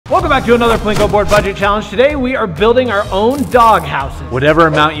Welcome back to another Plinko board budget challenge. Today we are building our own dog houses. Whatever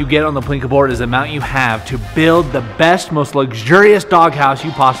amount you get on the Plinko board is the amount you have to build the best, most luxurious dog house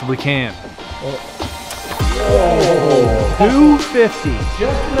you possibly can. Oh. $250.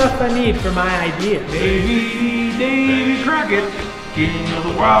 Just enough I need for my idea. Davy Crockett, king of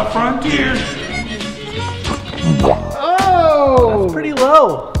the wild frontier. Oh, that's pretty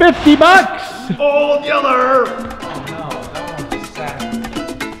low. $50. Old Yeller.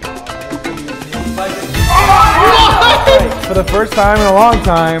 For the first time in a long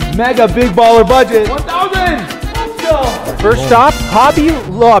time, mega big baller budget. 1,000. Let's go. First stop, Hobby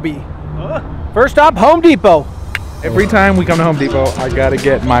Lobby. First stop, Home Depot. Every time we come to Home Depot, I gotta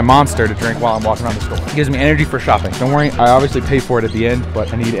get my Monster to drink while I'm walking around the store. It gives me energy for shopping. Don't worry, I obviously pay for it at the end,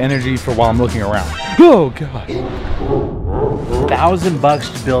 but I need energy for while I'm looking around. Oh God.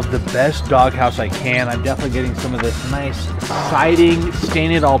 $1,000 to build the best dog house I can. I'm definitely getting some of this nice siding,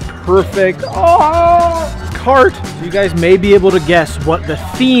 stain it all perfect. Oh, cart. So you guys may be able to guess what the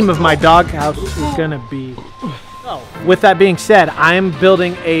theme of my dog house is gonna be. With that being said, I'm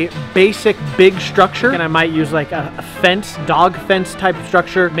building a basic big structure, and I might use like a fence, dog fence type of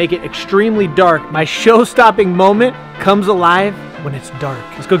structure, make it extremely dark. My show-stopping moment comes alive when it's dark.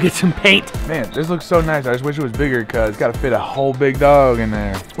 Let's go get some paint. Man, this looks so nice. I just wish it was bigger because it's got to fit a whole big dog in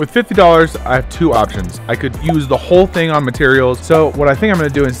there. With $50, I have two options. I could use the whole thing on materials. So what I think I'm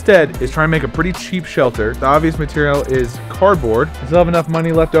going to do instead is try and make a pretty cheap shelter. The obvious material is cardboard. I still have enough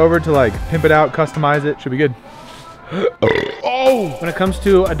money left over to like pimp it out, customize it. Should be good. Oh! When it comes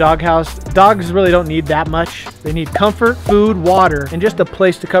to a dog house, dogs really don't need that much. They need comfort, food, water, and just a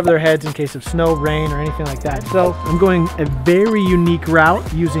place to cover their heads in case of snow, rain, or anything like that. So I'm going a very unique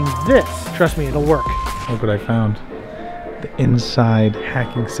route using this. Trust me, it'll work. Look what I found. The inside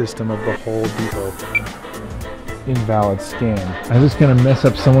hacking system of the whole Depot. Invalid scan. I'm just gonna mess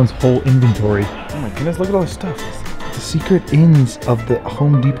up someone's whole inventory. Oh my goodness, look at all this stuff. The secret ins of the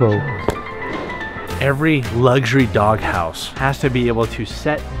Home Depot. Every luxury dog house has to be able to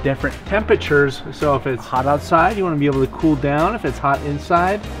set different temperatures. So if it's hot outside, you want to be able to cool down. If it's hot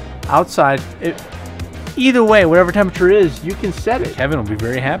inside, outside, either way, whatever temperature is, you can set it. Kevin will be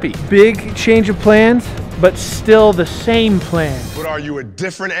very happy. Big change of plans, but still the same plan. But are you a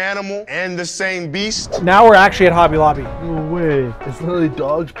different animal and the same beast? Now we're actually at Hobby Lobby. No way. It's literally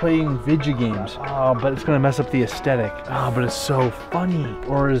dogs playing video games. Oh, but it's gonna mess up the aesthetic. Oh, but it's so funny.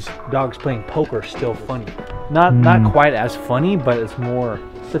 Or is dogs playing poker still funny? Not quite as funny, but it's more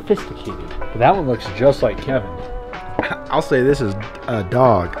sophisticated. But that one looks just like Kevin. I'll say this is a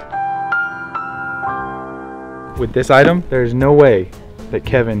dog. With this item, there's no way that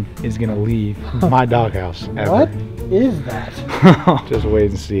Kevin is gonna leave my doghouse ever. What is that? Just wait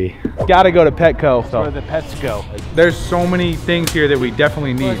and see. Gotta go to Petco. That's where the pets go. There's so many things here that we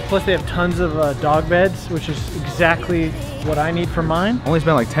definitely need. Plus they have tons of dog beds, which is exactly what I need for mine. Only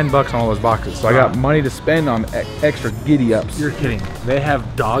spent like $10 on all those boxes, so I got money to spend on extra giddy ups. You're kidding. They have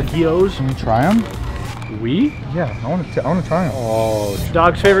doggios. Can we try them? Yeah, I want to try them. Oh,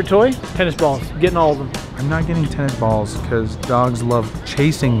 Dog's favorite toy? Tennis balls. Getting all of them. I'm not getting tennis balls because dogs love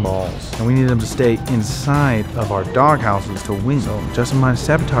chasing balls, and we need them to stay inside of our dog houses to win. So Justin might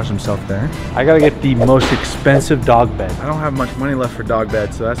sabotage himself there. I gotta get the most expensive dog bed. I don't have much money left for dog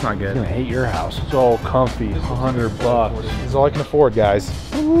beds, so that's not good. I'm gonna hate your house. It's all comfy. $100. This is all I can afford, guys.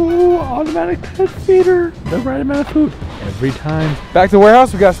 Ooh, automatic pet feeder. The right amount of food. Every time. Back to the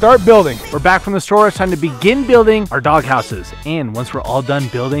warehouse, we gotta start building. We're back from the store. It's time to begin building our dog houses. And once we're all done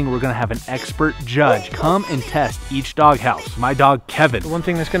building, we're gonna have an expert judge come and test each dog house. My dog, Kevin. The one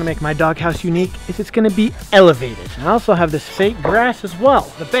thing that's gonna make my dog house unique is it's gonna be elevated. And I also have this fake grass as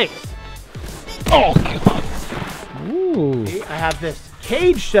well, the base. Oh, God. Ooh. I have this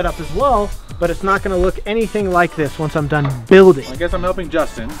cage set up as well, but it's not gonna look anything like this once I'm done building. I guess I'm helping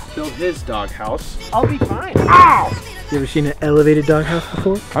Justin build his dog house. I'll be fine. Ow! You ever seen an elevated dog house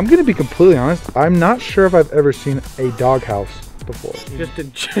before? I'm gonna be completely honest, I'm not sure if I've ever seen a dog house before. Just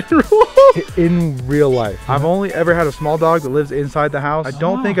in general? In real life. I've only ever had a small dog that lives inside the house. I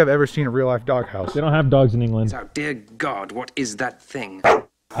don't think I've ever seen a real life dog house. They don't have dogs in England. Oh, dear God, what is that thing?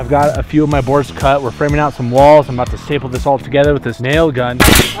 I've got a few of my boards cut. We're framing out some walls. I'm about to staple this all together with this nail gun.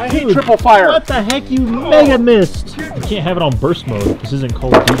 I hate triple fire. What the heck, you mega missed? You can't have it on burst mode. This isn't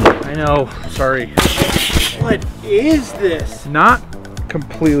Call of Duty. I know, sorry. What is this? Not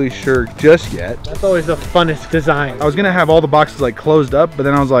completely sure just yet. That's always the funnest design. I was gonna have all the boxes like closed up, but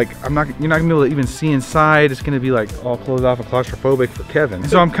then I was like, you're not gonna be able to even see inside. It's gonna be like all closed off and claustrophobic for Kevin.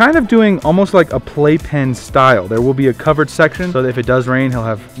 So I'm kind of doing almost like a playpen style. There will be a covered section so that if it does rain, he'll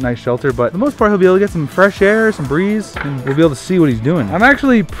have nice shelter, but for the most part, he'll be able to get some fresh air, some breeze, and we'll be able to see what he's doing. I'm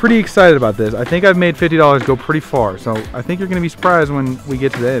actually pretty excited about this. I think I've made $50 go pretty far, so I think you're gonna be surprised when we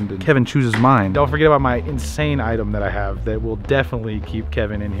get to the end and Kevin chooses mine. Don't forget about my insane item that I have that will definitely keep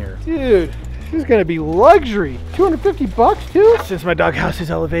Kevin in here. Dude, this is gonna be luxury. 250 bucks too? Since my doghouse is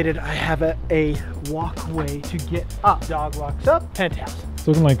elevated, I have a walkway to get up. Dog walks up, penthouse. It's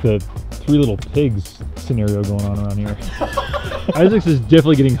looking like the Three Little Pigs scenario going on around here. Isaac's is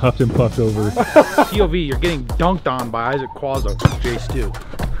definitely getting huffed and puffed over. POV, you're getting dunked on by Isaac Quazzo, JStu.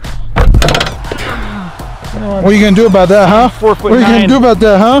 What are you gonna do about that, huh? 4'9". What are you gonna do about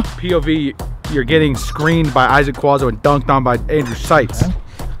that, huh? POV, you're getting screened by Isaac Quazzo and dunked on by AndrewScites.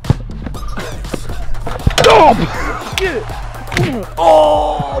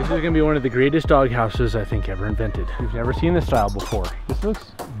 Oh! This is gonna be one of the greatest dog houses I think ever invented. We've never seen this style before. This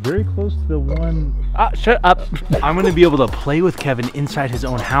looks very close to the one. Shut up. I'm gonna be able to play with Kevin inside his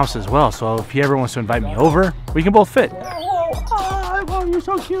own house as well. So if he ever wants to invite me over, we can both fit. Oh, you're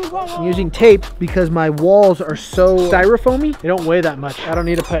so cute. I'm using tape because my walls are so styrofoamy. They don't weigh that much. I don't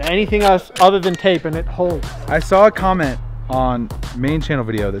need to put anything else other than tape and it holds. I saw a comment on main channel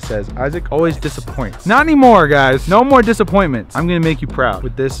video that says Isaac always disappoints. Not anymore, guys. No more disappointments. I'm gonna make you proud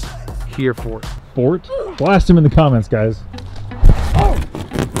with this here fort. Fort? Blast him in the comments, guys.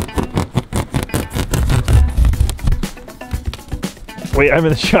 Wait, I'm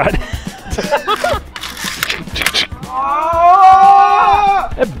in the shot.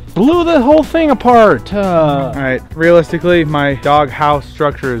 It blew the whole thing apart. All right, realistically, my dog house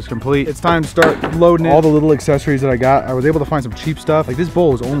structure is complete. It's time to start loading in all the little accessories that I got. I was able to find some cheap stuff. Like this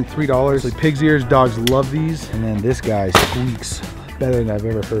bowl was only $3. Like pig's ears, dogs love these. And then this guy squeaks better than I've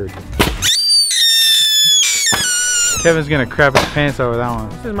ever heard. Kevin's gonna crap his pants over that one.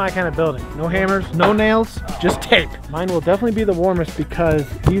 This is my kind of building. No hammers, no nails, just tape. Mine will definitely be the warmest because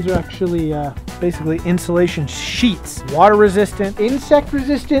these are actually basically insulation sheets. Water resistant, insect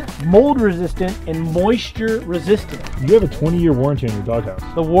resistant, mold resistant, and moisture resistant. You have a 20-year warranty on your doghouse.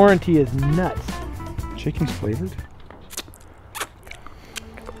 The warranty is nuts. Chicken's flavored?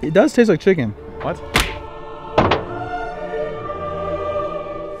 It does taste like chicken. What?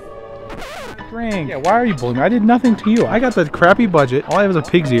 Drink. Yeah, why are you bullying me? I did nothing to you. I got the crappy budget. All I have is a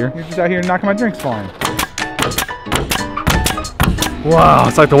pig's ear. You're just out here knocking my drinks flying. Wow,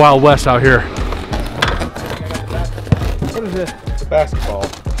 it's like the Wild West out here. What is this? It's a basketball.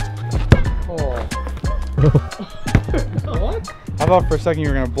 Oh. What? I thought for a second you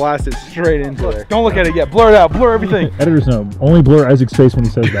were gonna blast it straight into there. Don't look at it yet. Blur it out. Blur everything. Editors know. Only blur Isaac's face when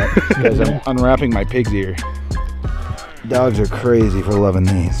he says that. Because I'm unwrapping my pig's ear. Dogs are crazy for loving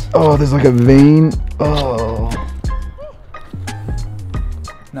these. Oh, there's like a vein. Oh.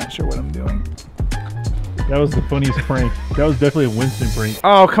 Not sure what I'm doing. That was the funniest prank. That was definitely a Winston prank.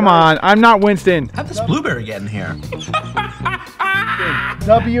 Oh, come on. I'm not Winston. How'd this blueberry get in here?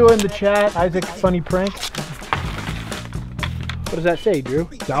 W in the chat. Isaac's funny prank. What does that say, Drew?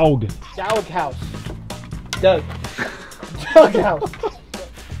 Dog. Dog house. Doug. Dog house.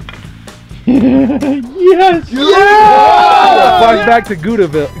 Yes! Yeah! Flashback to Gouda.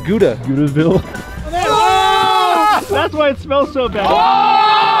 Gouda's. That's why it smells so bad.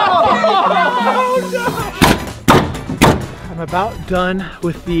 I'm about done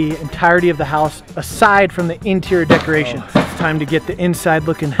with the entirety of the house, aside from the interior decoration. It's time to get the inside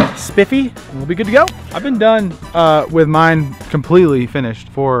looking spiffy, and we'll be good to go. I've been done with mine completely finished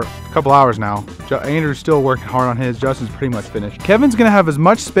for a couple hours now. Andrew's still working hard on his. Justin's pretty much finished. Kevin's gonna have as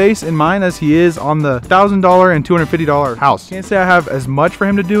much space in mine as he is on the $1,000 and $250 house. Can't say I have as much for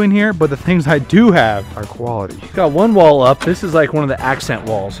him to do in here, but the things I do have are quality. Got one wall up. This is like one of the accent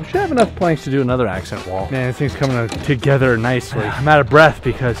walls. We should have enough planks to do another accent wall. Man, this thing's coming together nicely. I'm out of breath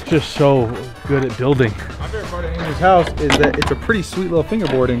because it's just so good at building. My favorite part of Andrew's house is that it's a pretty sweet little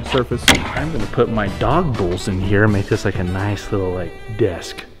fingerboarding surface. I'm gonna put my dog bowls in here and make this like a nice little like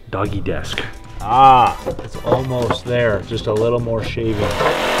desk, doggy desk. Ah, it's almost there. Just a little more shaving.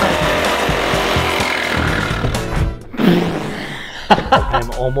 I'm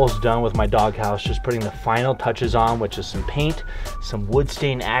almost done with my doghouse. Just putting the final touches on, which is some paint, some wood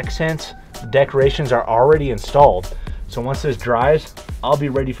stain accents. The decorations are already installed. So once this dries, I'll be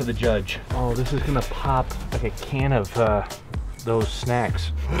ready for the judge. Oh, this is gonna pop like a can of those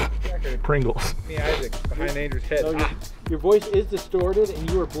snacks. Pringles. Me, Isaac, behind Andrew's head. No, your voice is distorted and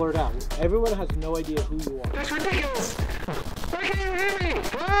you are blurred out. Everyone has no idea who you are. That's ridiculous. Look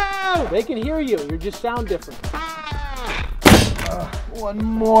Whoa! They can hear you. You just sound different. One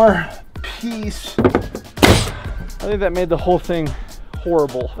more piece. I think that made the whole thing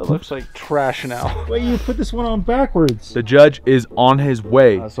horrible. It looks like trash now. Wait, you put this one on backwards. The judge is on his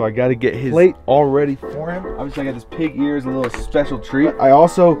way. So I got to get his plate all ready for him. Obviously, I got this pig ears, a little special treat. I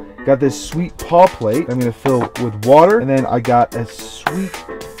also got this sweet paw plate I'm gonna fill with water. And then I got a sweet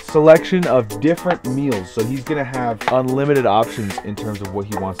selection of different meals. So he's gonna have unlimited options in terms of what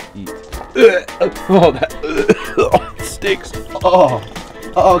he wants to eat. Oh, that stinks.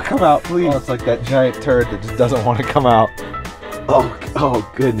 Oh, come out, please. Oh, it's like that giant turd that just doesn't want to come out.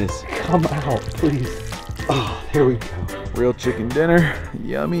 Oh goodness. Come out, please. Oh, here we go. Real chicken dinner.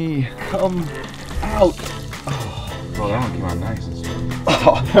 Yummy. Come out. Oh, that one came out nice.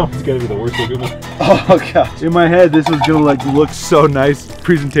 Oh, that one's gotta be the worst looking one. Oh gosh. In my head, this was gonna like look so nice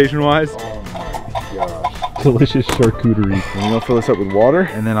presentation-wise. Delicious charcuterie. I'm gonna fill this up with water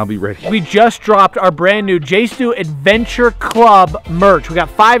and then I'll be ready. We just dropped our brand new JStu Adventure Club merch. We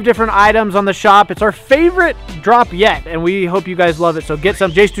got 5 different items on the shop. It's our favorite drop yet, and we hope you guys love it. So get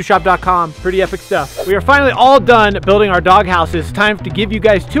some, JStuStudios.com. Pretty epic stuff. We are finally all done building our dog houses. It's time to give you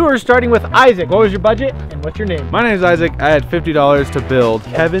guys tours, starting with Isaac. What was your budget and what's your name? My name is Isaac. I had $50 to build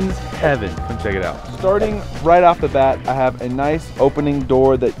Kevin's Heaven. Come check it out. Starting right off the bat, I have a nice opening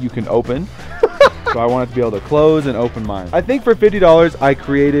door that you can open. So I wanted to be able to close and open mine. I think for $50, I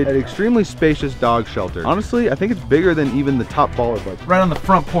created an extremely spacious dog shelter. Honestly, I think it's bigger than even the top baller budget. Right on the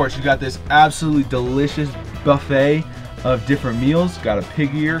front porch, you got this absolutely delicious buffet of different meals. Got a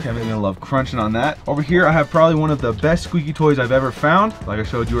pig ear. Kevin's gonna love crunching on that. Over here, I have probably one of the best squeaky toys I've ever found, like I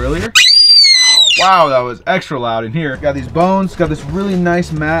showed you earlier. Wow, that was extra loud in here. Got these bones, got this really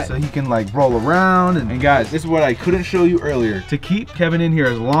nice mat so he can like roll around. And guys, this is what I couldn't show you earlier. To keep Kevin in here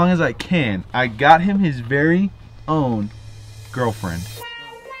as long as I can, I got him his very own girlfriend.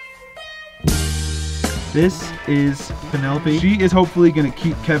 This is Penelope. She is hopefully gonna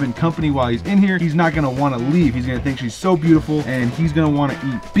keep Kevin company while he's in here. He's not gonna wanna leave. He's gonna think she's so beautiful and he's gonna wanna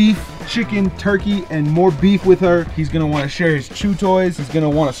eat beef, chicken, turkey, and more beef with her. He's gonna wanna share his chew toys. He's gonna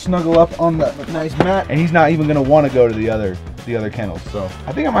wanna snuggle up on the nice mat, and he's not even gonna wanna go to the other kennels. So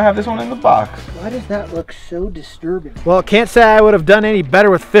I think I might have this one in the box. Why does that look so disturbing? Well, can't say I would have done any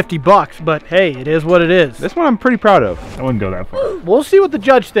better with $50, but hey, it is what it is. This one I'm pretty proud of. I wouldn't go that far. We'll see what the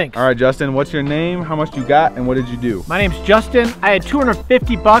judge thinks. All right, Justin, what's your name? How much you got, and what did you do? My name's Justin. I had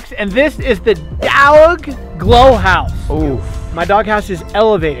 $250, and this is the Dog Glow House. Oh. My dog house is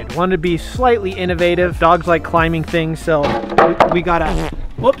elevated. Wanted to be slightly innovative. Dogs like climbing things, so we got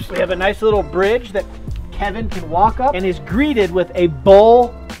we have a nice little bridge that Kevin can walk up and is greeted with a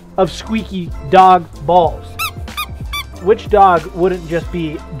bowl of squeaky dog balls. Which dog wouldn't just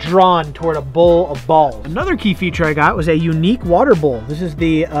be drawn toward a bowl of balls? Another key feature I got was a unique water bowl. This is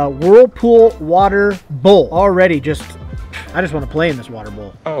the Whirlpool water bowl. Already I just want to play in this water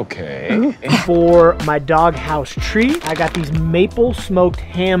bowl. Okay. For my dog house treat, I got these maple smoked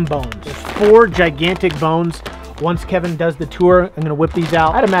ham bones. There's 4 gigantic bones. Once Kevin does the tour, I'm gonna whip these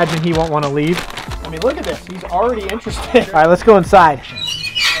out. I'd imagine he won't want to leave. I mean, look at this. He's already interested. All right, let's go inside.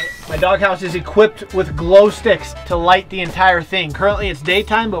 My doghouse is equipped with glow sticks to light the entire thing. Currently it's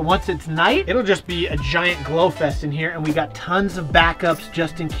daytime, but once it's night, it'll just be a giant glow fest in here. And we got tons of backups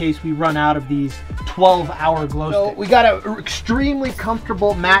just in case we run out of these 12-hour glow sticks. We got an extremely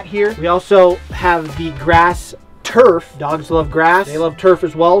comfortable mat here. We also have the grass turf. Dogs love grass. They love turf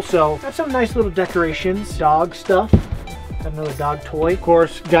as well. So got some nice little decorations, dog stuff. Got another dog toy. Of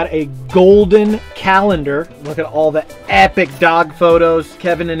course, got a golden calendar. Look at all the epic dog photos.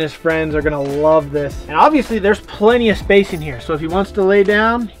 Kevin and his friends are gonna love this. And obviously there's plenty of space in here. So if he wants to lay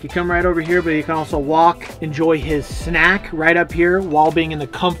down, he can come right over here, but he can also walk, enjoy his snack right up here while being in the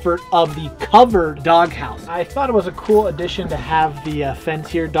comfort of the covered dog house. I thought it was a cool addition to have the fence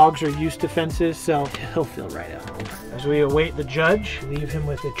here. Dogs are used to fences, so he'll feel right at home. As we await the judge, leave him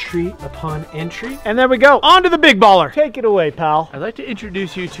with a treat upon entry. And there we go, on to the big baller. Take it away, pal. I'd like to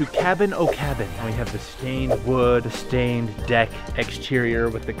introduce you to Cabin O Cabin. We have the stained wood, stained deck exterior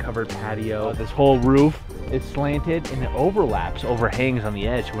with the covered patio. This whole roof is slanted and it overlaps, overhangs on the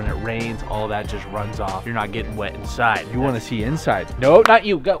edge. When it rains, all that just runs off. You're not getting wet inside. You want to see inside. No, not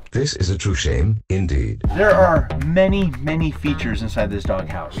you, go. This is a true shame, indeed. There are many, many features inside this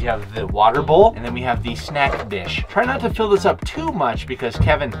doghouse. We have the water bowl, and then we have the snack dish. Try not to fill this up too much because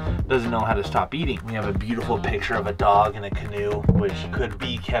Kevin doesn't know how to stop eating. We have a beautiful picture of a dog in a canoe, which could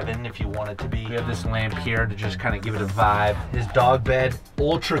be Kevin if you want it to be. We have this lamp here to just kind of give it a vibe. His dog bed,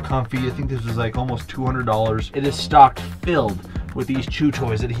 ultra comfy. I think this was like almost $200. It is stocked filled with these chew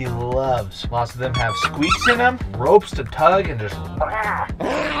toys that he loves. Lots of them have squeaks in them, ropes to tug, and just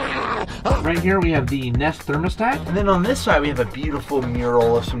right here we have the Nest thermostat. And then on this side we have a beautiful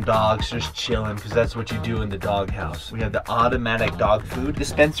mural of some dogs just chilling, because that's what you do in the doghouse. We have the automatic dog food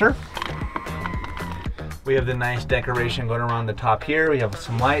dispenser. We have the nice decoration going around the top here. We have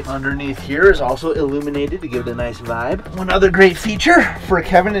some lights. Underneath here is also illuminated to give it a nice vibe. One other great feature for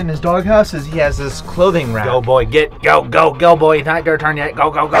Kevin in his doghouse is he has this clothing rack. Go boy, go boy. It's not your turn yet.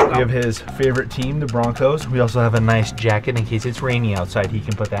 Go. We have his favorite team, the Broncos. We also have a nice jacket in case it's rainy outside. He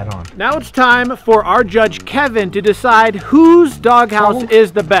can put that on. Now it's time for our judge Kevin to decide whose doghouse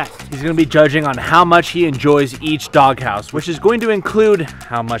is the best. He's going to be judging on how much he enjoys each doghouse, which is going to include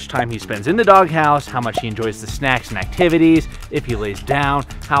how much time he spends in the doghouse, how much he enjoys the snacks and activities, if he lays down,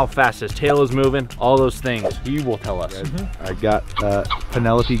 how fast his tail is moving, all those things. He will tell us. I got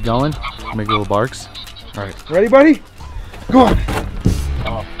Penelope going. Make little barks. All right. Ready, buddy? Go on.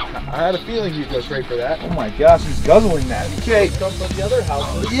 Oh, I had a feeling you'd go straight for that. Oh my gosh, he's guzzling that. Okay. Come from the other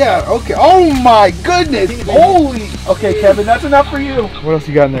house. Yeah, okay. Oh my goodness. Holy. Okay, Kevin, that's enough for you. What else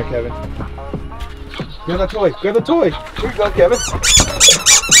you got in there, Kevin? Grab that toy. Grab the toy. Here you go, Kevin.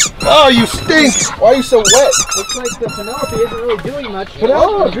 Oh, you stink! Why are you so wet? Looks like the Penelope isn't really doing much.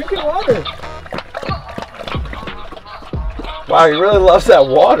 Drinking water. Wow, he really loves that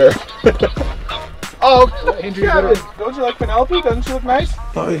water. Oh, Andrew, Kevin, don't you like Penelope? Doesn't she look nice?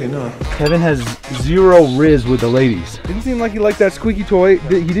 Oh, yeah, no. Kevin has zero riz with the ladies. Didn't seem like he liked that squeaky toy. He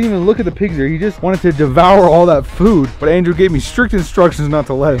didn't even look at the pigs there. He just wanted to devour all that food. But Andrew gave me strict instructions not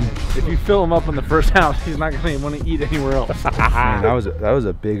to let him. If you fill him up in the first house, he's not going to want to eat anywhere else. Man, that was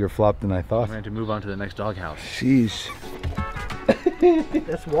a bigger flop than I thought. We're going to move on to the next doghouse. Sheesh.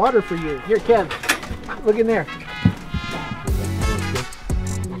 That's water for you. Here, Kev. Look in there.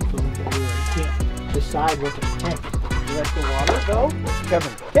 Decide what to pick. You let the water go?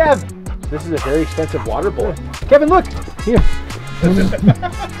 Kevin. Kev! This is a very expensive water bowl. Kevin, look! Here.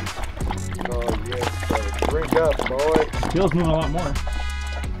 Oh, yes, drink up, boy. Tail's moving a lot more.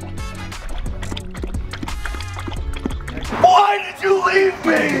 Why did you leave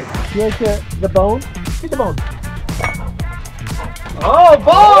me? You like the bone? Get the bone. Oh,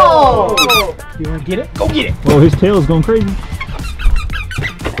 ball! Oh. You want to get it? Go get it! Well, his tail is going crazy.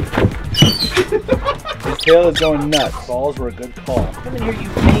 His tail is going nuts. Balls were a good call. Come in here, you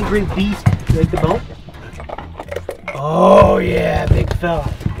angry beast. You like the bone? Oh, yeah, big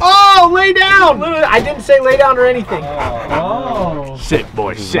fella. Oh, lay down! I didn't say lay down or anything. Oh. Sit,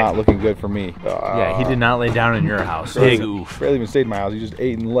 boy, This is sit. not looking good for me. Yeah, he did not lay down in your house. Big oof. Barely even stayed in my house. He just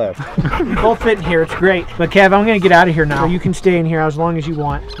ate and left. You both fit in here, it's great. But Kev, I'm gonna get out of here now. You can stay in here as long as you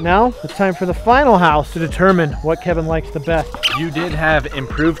want. Now, it's time for the final house to determine what Kevin likes the best. You did have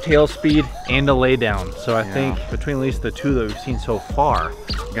improved tail speed and a lay down. So I think between at least the two that we've seen so far,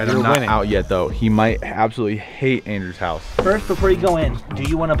 Guys, I'm not out yet though. He might absolutely hate Andrew's house. First, before you go in, do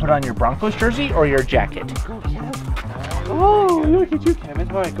you want to put on your Broncos jersey or your jacket? Go, Kev. Oh, look at you, Kevin.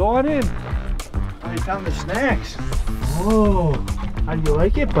 All right, go on in. I found the snacks. Oh, how do you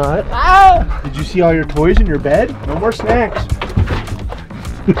like it, bud? Did you see all your toys in your bed? No more snacks.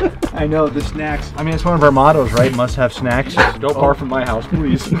 I know, the snacks. I mean, it's one of our mottos, right? Must have snacks. Don't bar from my house,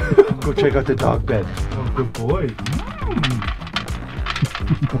 please. Go check out the dog bed. Oh, good boy.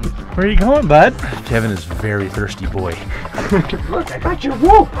 Where are you going, bud? Kevin is a very thirsty boy. Look, I got you a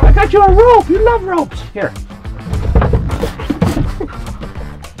rope. I got you a rope. You love ropes. Here.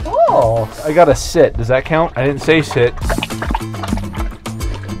 Oh, I got to sit. Does that count? I didn't say sit.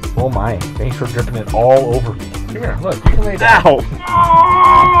 Oh my, thanks for dripping it all over me. Here, look, you can lay down.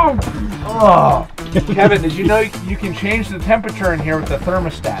 Ow! Oh. Kevin, did you know you can change the temperature in here with the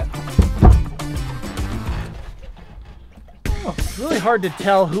thermostat? It's really hard to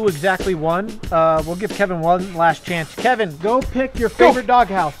tell who exactly won. We'll give Kevin one last chance. Kevin, go pick your favorite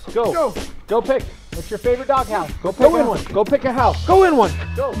doghouse. Go. Go pick. What's your favorite doghouse? Go in one. Go pick a house. Go in one.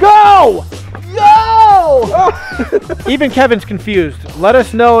 Go! Go! Even Kevin's confused. Let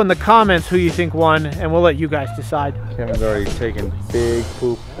us know in the comments who you think won, and we'll let you guys decide. Kevin's already taken big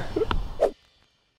poop.